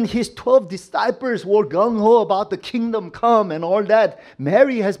 While even his 12 disciples were gung-ho about the kingdom come and all that,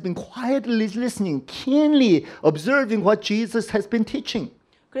 Mary has been quietly listening, keenly observing what Jesus has been teaching.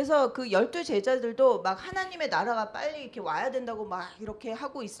 그래서 그 12 제자들도 막 하나님의 나라가 빨리 이렇게 와야 된다고 막 이렇게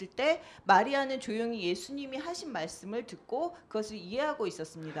하고 있을 때 마리아는 조용히 예수님이 하신 말씀을 듣고 그것을 이해하고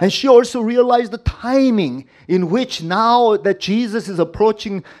있었습니다. And she also realized the timing in which now that Jesus is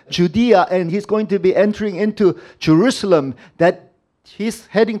approaching Judea and he's going to be entering into Jerusalem, that he's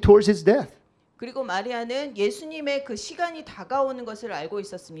heading towards his death. 그리고 마리아는 예수님의 그 시간이 다가오는 것을 알고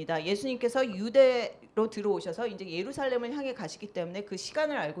있었습니다. 예수님께서 유대로 들어오셔서 이제 예루살렘을 향해 가시기 때문에 그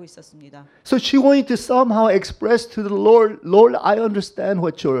시간을 알고 있었습니다. So she wanted to somehow express to the Lord, Lord, I understand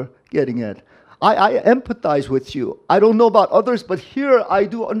what you're getting at. I empathize with you. I don't know about others, but here I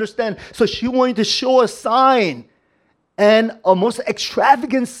do understand. So she wanted to show a sign, and a most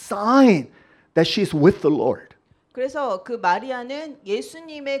extravagant sign that she's with the Lord. 그래서 그 마리아는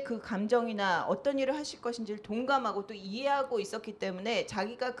예수님의 그 감정이나 어떤 일을 하실 것인지를 동감하고 또 이해하고 있었기 때문에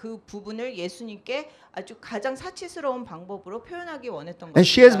자기가 그 부분을 예수님께 아주 가장 사치스러운 방법으로 표현하기 원했던 And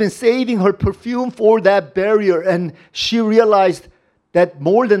she has 것입니다. been saving her perfume for that barrier, and she realized that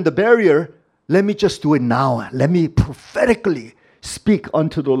more than the barrier, let me just do it now. Let me prophetically speak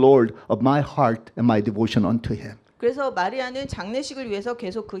unto the Lord of my heart and my devotion unto Him. 그래서 마리아는 장례식을 위해서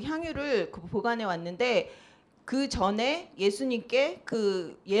계속 그 향유를 보관해 왔는데 그 전에 예수님께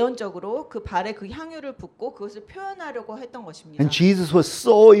그 예언적으로 그 발에 그 향유를 붓고 그것을 표현하려고 했던 것입니다. And Jesus was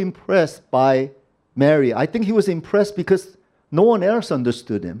so impressed by Mary. I think he was impressed because no one else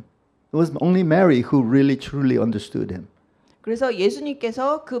understood him. It was only Mary who really truly understood him. 그래서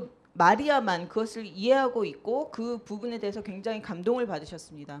예수님께서 그 마리아만 그것을 이해하고 있고 그 부분에 대해서 굉장히 감동을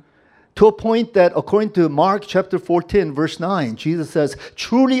받으셨습니다. To a point that according to Mark chapter 14 verse 9, Jesus says,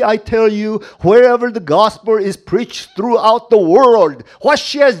 "Truly I tell you, wherever the gospel is preached throughout the world, what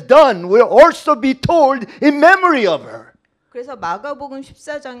she has done will also be told in memory of her." 그래서 마가복음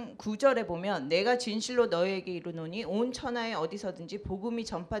 14장 9절에 보면 내가 진실로 너희에게 이르노니 온 천하에 어디서든지 복음이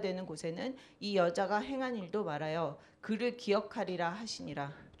전파되는 곳에는 이 여자가 행한 일도 말하여 그를 기억하리라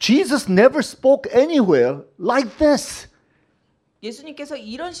하시니라. Jesus never spoke anywhere like this. 예수님께서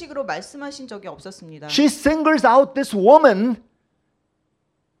이런 식으로 말씀하신 적이 없었습니다. She singles out this woman,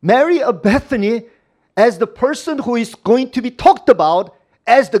 Mary of Bethany, as the person who is going to be talked about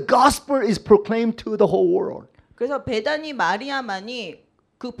as the gospel is proclaimed to the whole world. 그래서 베다니 마리아만이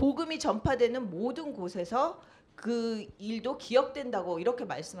그 복음이 전파되는 모든 곳에서 그 일도 기억된다고 이렇게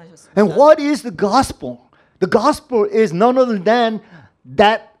말씀하셨습니다. And what is the gospel? The gospel is none other than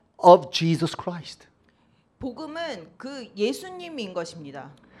that of Jesus Christ. 복음은 그 예수님인 것입니다.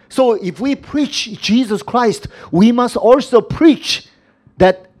 So if we preach Jesus Christ, we must also preach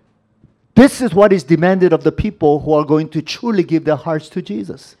that this is what is demanded of the people who are going to truly give their hearts to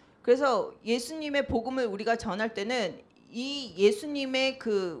Jesus. 그래서 예수님의 복음을 우리가 전할 때는 이 예수님의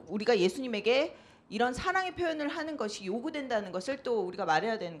그 우리가 예수님에게 이런 사랑의 표현을 하는 것이 요구된다는 것을 또 우리가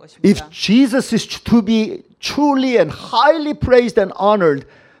말해야 되는 If 것입니다. Jesus is to be truly and highly praised and honored,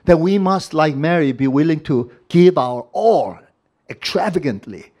 then we must, like Mary, be willing to give our all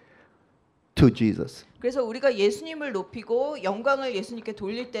extravagantly to Jesus. 그래서 우리가 예수님을 높이고 영광을 예수님께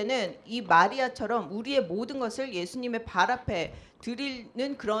돌릴 때는 이 마리아처럼 우리의 모든 것을 예수님의 발 앞에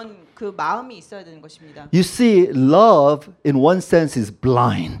드리는 그런 그 마음이 있어야 되는 것입니다. You see, love in one sense is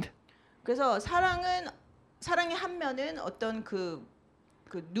blind. 그래서 사랑의 한 면은 어떤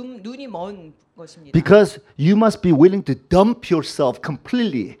눈이 먼 것입니다. Because you must be willing to dump yourself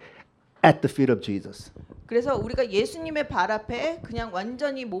completely at the feet of Jesus. 그래서 우리가 예수님의 발 앞에 그냥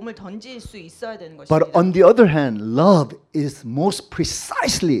완전히 몸을 던질 수 있어야 되는 But 것입니다. on the other hand, love is most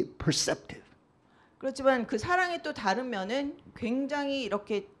precisely perceptive. 그렇지만 그 사랑의 또 다른 면은 굉장히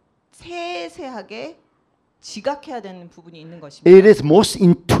이렇게 세세하게 지각해야 되는 부분이 있는 것입니다. It is most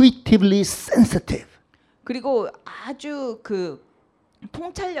intuitively sensitive. 그리고 아주 그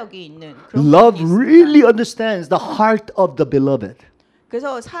통찰력이 있는 그런 Love 부분이 있습니다. really understands the heart of the beloved.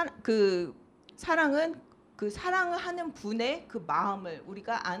 그래서 사랑은 그 사랑을 하는 분의 그 마음을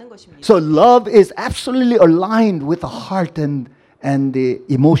우리가 아는 것입니다. So love is absolutely aligned with the heart and the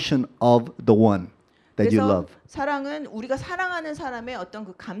emotion of the one that you 그래서 love. 사랑은 우리가 사랑하는 사람의 어떤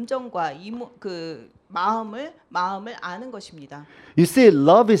그 감정과 그 마음을 아는 것입니다. You see,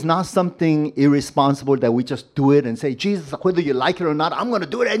 love is not something irresponsible that we just do it and say, Jesus, whether you like it or not, I'm going to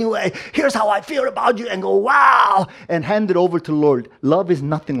do it anyway. Here's how I feel about you, and go, wow, and hand it over to the Lord. Love is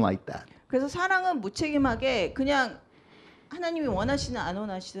nothing like that. 그래서 사랑은 무책임하게 그냥 하나님이 원하시든 안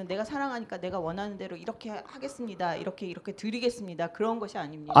원하시든 내가 사랑하니까 내가 원하는 대로 이렇게 하겠습니다. 이렇게 드리겠습니다. 그런 것이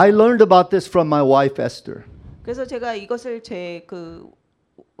아닙니다. I learned about this from my wife, Esther. 그래서 제가 이것을 제 그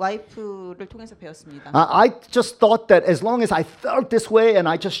와이프를 통해서 배웠습니다. I just thought that as long as I felt this way and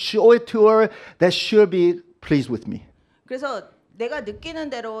I just show it to her, that she'll be pleased with me. 그래서 내가 느끼는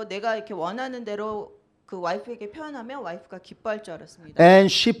대로 내가 이렇게 원하는 대로 그 와이프에게 표현하면 와이프가 기뻐할 줄 알았습니다.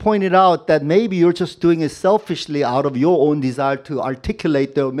 And she pointed out that maybe you're just doing it selfishly out of your own desire to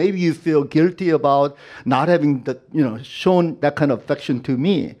articulate that maybe you feel guilty about not having shown that kind of affection to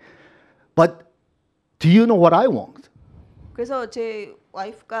me. But do you know what I want? 그래서 제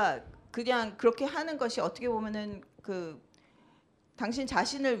와이프가 그냥 그렇게 하는 것이 어떻게 보면은 그 당신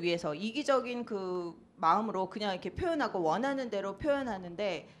자신을 위해서 이기적인 그 마음으로 그냥 이렇게 표현하고 원하는 대로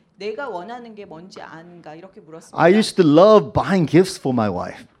표현하는데 내가 원하는 게 뭔지 아는가 이렇게 물었습니다. I used to love buying gifts for my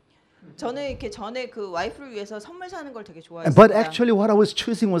wife. 저는 이렇게 전에 그 와이프를 위해서 선물 사는 걸 되게 But 좋아했습니다. actually what I was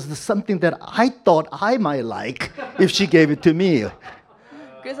choosing was something that I thought I might like if she gave it to me.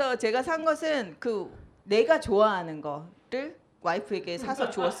 그래서 제가 산 것은 그 내가 좋아하는 거를 와이프에게 사서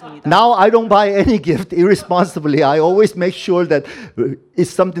주었습니다. Now I don't buy any gift irresponsibly. I always make sure that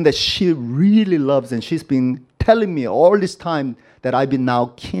it's something that she really loves, and she's been telling me all this time that I've been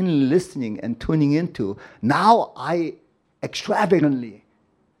now keenly listening and tuning into. Now I extravagantly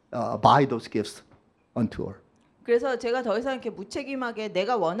buy those gifts unto her. 그래서 제가 더 이상 이렇게 무책임하게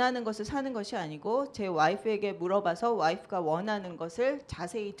내가 원하는 것을 사는 것이 아니고 제 와이프에게 물어봐서 와이프가 원하는 것을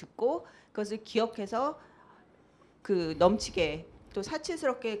자세히 듣고 그것을 기억해서 그 넘치게 또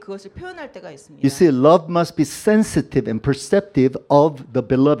사치스럽게 그것을 표현할 때가 있습니다. You see, love must be sensitive and perceptive of the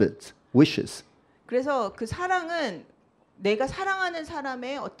beloved's wishes. 그래서 그 사랑은 내가 사랑하는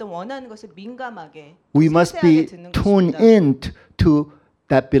사람의 어떤 원하는 것을 민감하게 We must 세세하게 be 듣는 tuned 것입니다. in to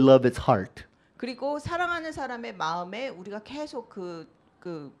that beloved's heart. 그리고 사랑하는 사람의 마음에 우리가 계속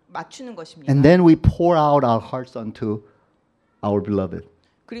그 맞추는 것입니다. And then we pour out our hearts unto our beloved.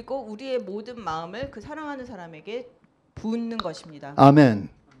 그리고 우리의 모든 마음을 그 사랑하는 사람에게 붓는 것입니다. Amen.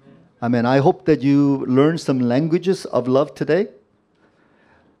 Amen. I hope that you learn some languages of love today.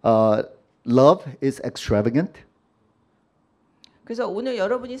 Love is extravagant. 그래서 오늘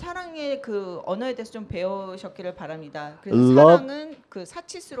여러분이 사랑의 그 언어에 대해서 좀 배우셨기를 바랍니다. 그래서 Love- 사랑은 그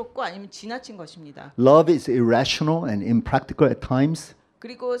사치스럽고 아니면 지나친 것입니다. Love is irrational and impractical at times.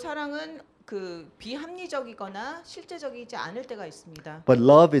 그리고 사랑은 그 비합리적이거나 실제적이지 않을 때가 있습니다. But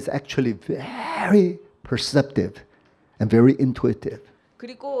love is actually very perceptive and very intuitive.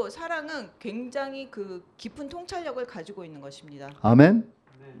 그리고 사랑은 굉장히 그 깊은 통찰력을 가지고 있는 것입니다. Amen?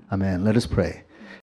 Amen. Let us pray.